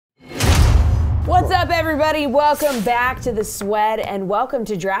What's up, everybody? Welcome back to The Sweat, and welcome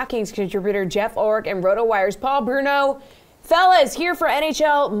to DraftKings contributor Geoff, Ulrich, and RotoWire's Paul Bruno. Fellas, here for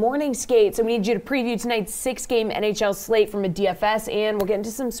NHL Morning Skate. So we need you to preview tonight's 6-game NHL slate from a DFS, and we'll get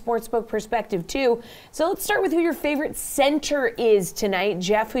into some sportsbook perspective, too. So let's start with who your favorite center is tonight.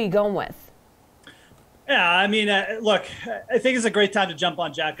 Geoff, who you going with? Yeah, I mean, look, I think it's a great time to jump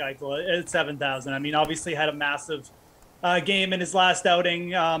on Jack Eichel at 7,000. I mean, obviously had a massive game in his last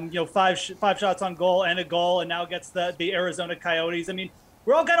outing, five shots on goal and a goal, and now gets the Arizona Coyotes. I mean,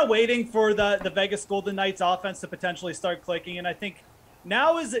 we're all kind of waiting for the Vegas Golden Knights offense to potentially start clicking, and I think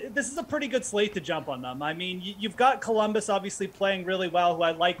this is a pretty good slate to jump on them. I mean, you've got Columbus obviously playing really well, who I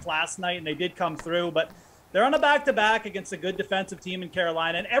liked last night, and they did come through, but they're on a back-to-back against a good defensive team in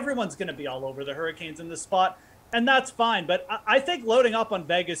Carolina, and everyone's going to be all over the Hurricanes in this spot, and that's fine. But I think loading up on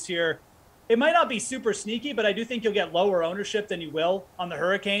Vegas here, it might not be super sneaky, but I do think you'll get lower ownership than you will on the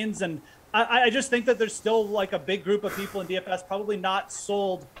Hurricanes. And I just think that there's still like a big group of people in DFS probably not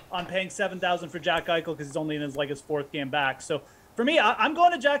sold on paying $7,000 for Jack Eichel because he's only in his fourth game back. So for me, I'm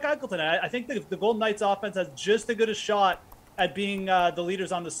going to Jack Eichel tonight. I think the Golden Knights offense has just as good a shot at being the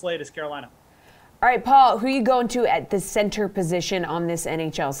leaders on the slate as Carolina. All right, Paul, who are you going to at the center position on this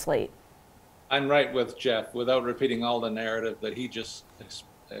NHL slate? I'm right with Geoff. Without repeating all the narrative that he just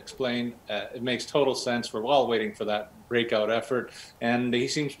explained, it makes total sense. We're all waiting for that breakout effort, and he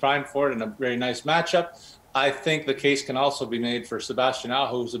seems primed for it in a very nice matchup. I think the case can also be made for Sebastian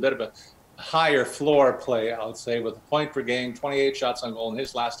Aho, who's a bit of a higher floor play, I would say, with a point per game, 28 shots on goal in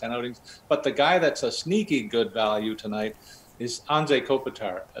his last 10 outings. But the guy that's a sneaky good value tonight is Anze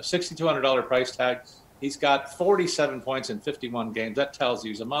Kopitar, a $6,200 price tag. He's got 47 points in 51 games. That tells you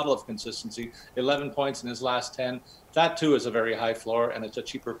he's a model of consistency. 11 points in his last 10. That, too, is a very high floor, and it's a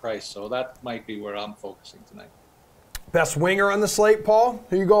cheaper price. So that might be where I'm focusing tonight. Best winger on the slate, Paul?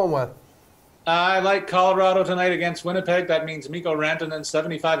 Who are you going with? I like Colorado tonight against Winnipeg. That means Mikko Rantanen,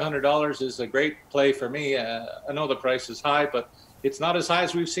 $7,500 is a great play for me. I know the price is high, but it's not as high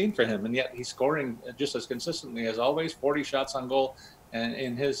as we've seen for him, and yet he's scoring just as consistently as always, 40 shots on goal.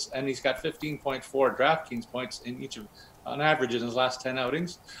 And he's got 15.4 DraftKings points in each on average in his last 10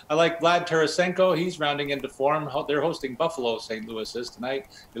 outings. I like Vlad Tarasenko. He's rounding into form. They're hosting Buffalo, St. Louis is tonight.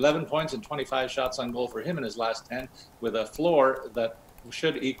 11 points and 25 shots on goal for him in his last 10, with a floor that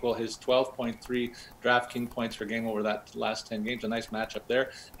should equal his 12.3 DraftKings points per game over that last 10 games. A nice matchup there.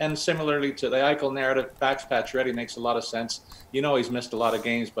 And similarly to the Eichel narrative, Max Pacioretty makes a lot of sense. You know he's missed a lot of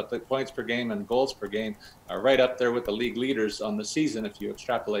games, but the points per game and goals per game are right up there with the league leaders on the season if you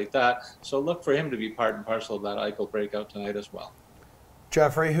extrapolate that. So look for him to be part and parcel of that Eichel breakout tonight as well.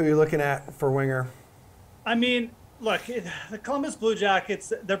 Jeffrey, who are you looking at for winger? I mean, look, the Columbus Blue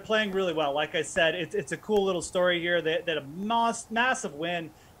Jackets, they're playing really well. Like I said, it's a cool little story here. They had a massive win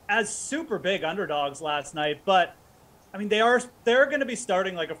as super big underdogs last night. But, I mean, they're going to be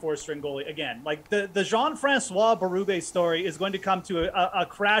starting like a four-string goalie again. Like, the Jean-Francois Berube story is going to come to a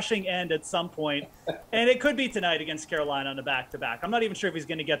crashing end at some point. And it could be tonight against Carolina on the back-to-back. I'm not even sure if he's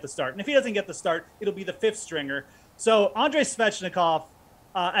going to get the start. And if he doesn't get the start, it'll be the fifth stringer. So, Andrei Svechnikov,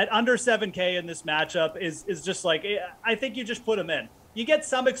 at under 7K in this matchup is just like, I think you just put him in. You get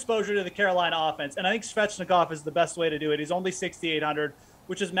some exposure to the Carolina offense, and I think Svechnikov is the best way to do it. He's only 6,800,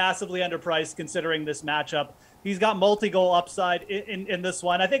 which is massively underpriced considering this matchup. He's got multi-goal upside in this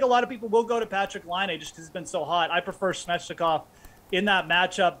one. I think a lot of people will go to Patrick Laine just because he's been so hot. I prefer Svechnikov in that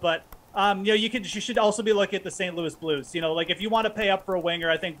matchup, but you should also be looking at the St. Louis Blues. Like if you want to pay up for a winger,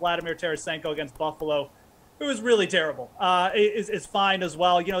 I think Vladimir Tarasenko against Buffalo, who is really terrible, is fine as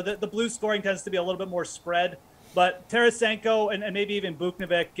well. The Blues scoring tends to be a little bit more spread, but Tarasenko and maybe even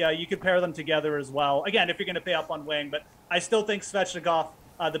Buchnevich, you could pair them together as well. Again, if you're going to pay up on wing, but I still think Svechnikov,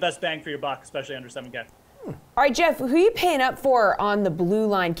 the best bang for your buck, especially under 7K. All right, Geoff, who are you paying up for on the blue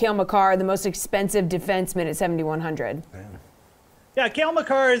line? Cale Makar, the most expensive defenseman at 7,100. Yeah, Cale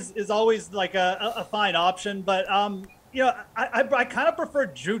Makar is always like a fine option, but I kind of prefer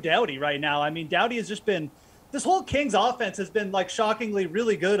Drew Doughty right now. I mean, Doughty has just been. This whole Kings offense has been like shockingly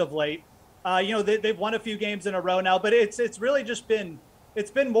really good of late. They've won a few games in a row now, but it's really just been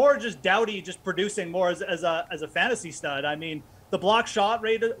more just Doughty just producing more as a fantasy stud. I mean, the block shot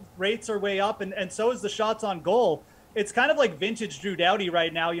rates are way up, and so is the shots on goal. It's kind of like vintage Drew Doughty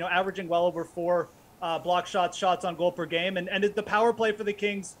right now. Averaging well over 4 block shots on goal per game, and the power play for the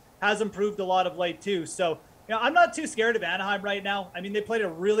Kings has improved a lot of late too. So. I'm not too scared of Anaheim right now. I mean, they played a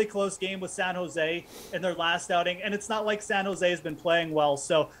really close game with San Jose in their last outing, and it's not like San Jose has been playing well.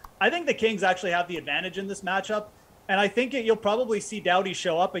 So I think the Kings actually have the advantage in this matchup, and I think you'll probably see Doughty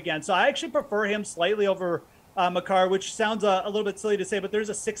show up again. So I actually prefer him slightly over Makar, which sounds a little bit silly to say, but there's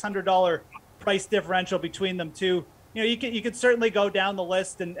a $600 price differential between them two. You could certainly go down the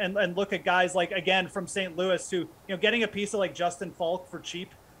list and look at guys like, again, from St. Louis, who, getting a piece of like Justin Falk for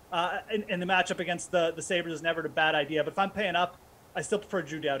cheap in the matchup against the Sabres is never a bad idea. But if I'm paying up, I still prefer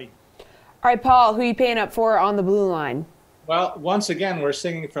Drew Doughty. All right, Paul, who are you paying up for on the blue line? Well, once again, we're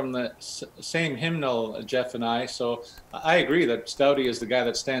singing from the same hymnal, Geoff and I. So I agree that Stouty is the guy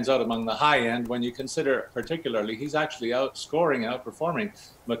that stands out among the high end. When you consider particularly, he's actually outperforming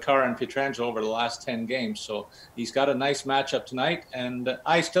Makar and Pietrangelo over the last 10 games. So he's got a nice matchup tonight. And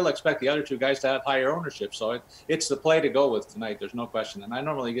I still expect the other two guys to have higher ownership. So it's the play to go with tonight. There's no question. And I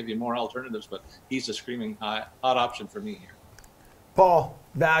normally give you more alternatives, but he's a screaming hot option for me here. Paul,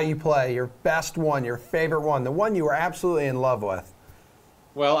 value play, your best one, your favorite one, the one you were absolutely in love with.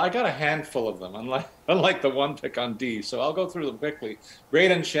 Well, I got a handful of them, unlike the one pick on D. So I'll go through them quickly.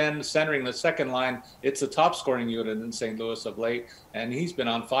 Braden Shen centering the second line. It's the top scoring unit in St. Louis of late, and he's been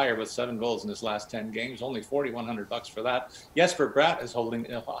on fire with 7 goals in his last 10 games. Only $4,100 for that. Jesper Bratt is holding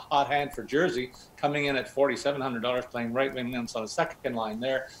a hot hand for Jersey, coming in at $4,700, playing right wing on the second line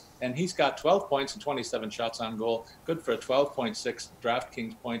there. And he's got 12 points and 27 shots on goal, good for a 12.6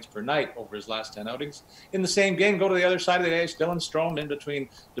 DraftKings points per night over his last 10 outings. In the same game, go to the other side of the ice. Dylan Strome in between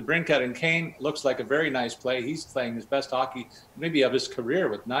DeBrincat and Kane looks like a very nice play. He's playing his best hockey maybe of his career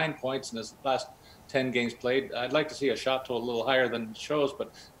with 9 points in his last 10 games played. I'd like to see a shot total a little higher than it shows,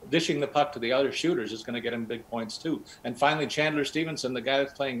 but dishing the puck to the other shooters is going to get him big points too. And finally, Chandler Stevenson, the guy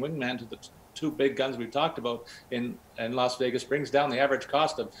that's playing wingman to the two big guns we've talked about in Las Vegas, brings down the average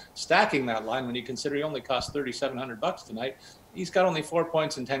cost of stacking that line when you consider he only cost $3,700 tonight. He's got only 4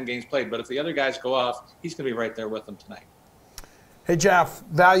 points in 10 games played, but if the other guys go off, he's going to be right there with them tonight. Hey, Geoff,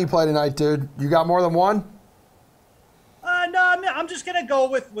 value play tonight, dude. You got more than one? No, I'm just going to go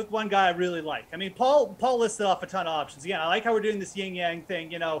with one guy I really like. I mean, Paul listed off a ton of options. Again, I like how we're doing this yin-yang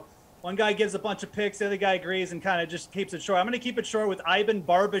thing. One guy gives a bunch of picks, the other guy agrees and kind of just keeps it short. I'm going to keep it short with Ivan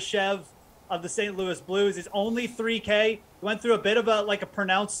Barbashev of the St. Louis Blues. He's only $3K. He went through a bit of a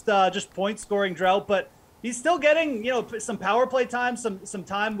pronounced just point scoring drought, but he's still getting, some power play time, some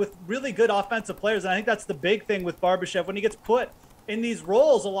time with really good offensive players. And I think that's the big thing with Barbashev. When he gets put in these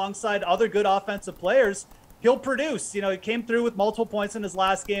roles alongside other good offensive players, he'll produce. He came through with multiple points in his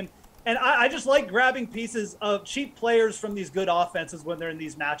last game. And I just like grabbing pieces of cheap players from these good offenses when they're in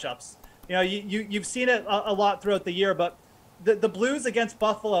these matchups. You've seen it a lot throughout the year, but the Blues against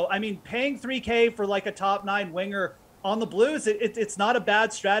Buffalo, I mean, paying $3K for like a top 9 winger on the Blues, it's not a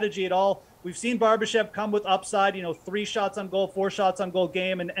bad strategy at all. We've seen Barbashev come with upside, 3 shots on goal, 4 shots on goal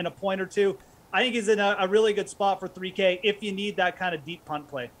game, and a point or two. I think he's in a really good spot for $3K if you need that kind of deep punt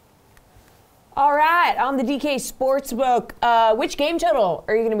play. All right, on the DK Sportsbook, which game total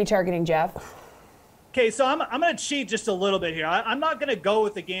are you going to be targeting, Geoff? Okay, so I'm going to cheat just a little bit here. I'm not going to go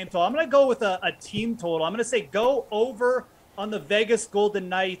with the game total. I'm going to go with a team total. I'm going to say go over on the Vegas Golden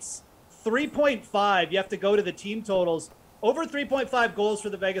Knights, 3.5. You have to go to the team totals. Over 3.5 goals for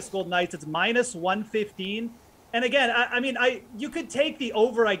the Vegas Golden Knights. It's minus 115. And again, you could take the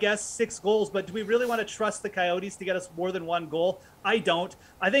over, I guess, 6 goals, but do we really want to trust the Coyotes to get us more than 1 goal? I don't.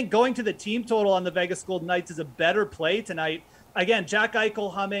 I think going to the team total on the Vegas Golden Knights is a better play tonight. Again, Jack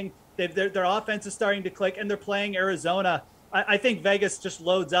Eichel humming. Their offense is starting to click, and they're playing Arizona. I think Vegas just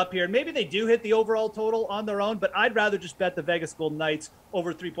loads up here. And maybe they do hit the overall total on their own, but I'd rather just bet the Vegas Golden Knights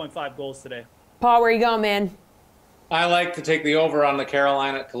over 3.5 goals today. Paul, where you going, man? I like to take the over on the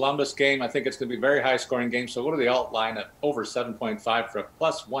Carolina-Columbus game. I think it's going to be a very high-scoring game. So go to the alt line at over 7.5 for a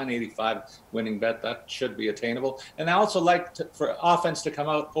plus 185 winning bet. That should be attainable. And I also like for offense to come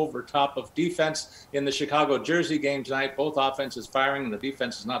out over top of defense in the Chicago-Jersey game tonight. Both offenses firing, and the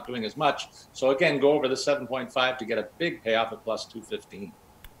defense is not doing as much. So, again, go over the 7.5 to get a big payoff at plus 215.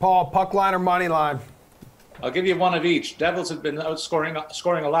 Paul, puck line or money line? I'll give you one of each. Devils have been scoring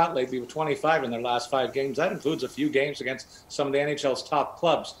a lot lately with 25 in their last 5 games. That includes a few games against some of the NHL's top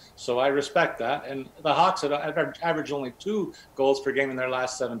clubs. So I respect that. And the Hawks have averaged only 2 goals per game in their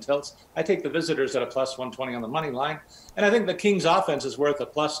last 7 tilts. I take the visitors at a plus 120 on the money line. And I think the Kings offense is worth a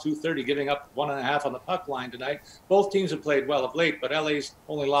plus 230, giving up 1.5 on the puck line tonight. Both teams have played well of late, but LA's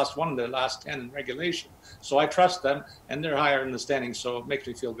only lost 1 of their last 10 in regulation. So I trust them, and they're higher in the standings. So it makes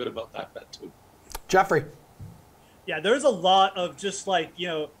me feel good about that bet too. Jeffrey. Yeah, there's a lot of just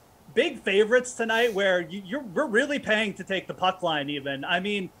big favorites tonight where we're really paying to take the puck line even. I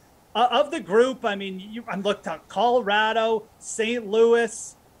mean, of the group, I'm looking at Colorado, St.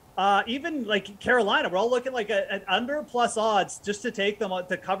 Louis, even Carolina. We're all looking at under plus odds just to take them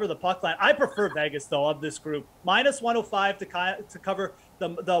to cover the puck line. I prefer Vegas, though, of this group. Minus 105 to cover the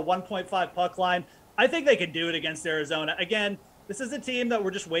 1.5 puck line. I think they can do it against Arizona. Again, This is a team that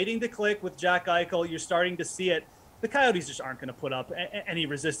we're just waiting to click with Jack Eichel. You're starting to see it. The Coyotes just aren't going to put up any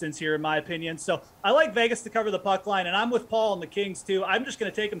resistance here, in my opinion. So I like Vegas to cover the puck line, and I'm with Paul on the Kings, too. I'm just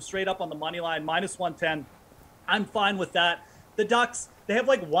going to take them straight up on the money line, -110. I'm fine with that. The Ducks, they have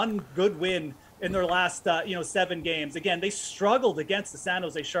like one good win in their last 7 games. Again, they struggled against the San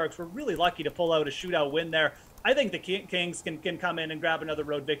Jose Sharks. We're really lucky to pull out a shootout win there. I think the Kings can come in and grab another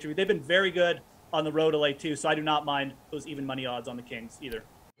road victory. They've been very good on the road of late, too, so I do not mind those even money odds on the Kings either.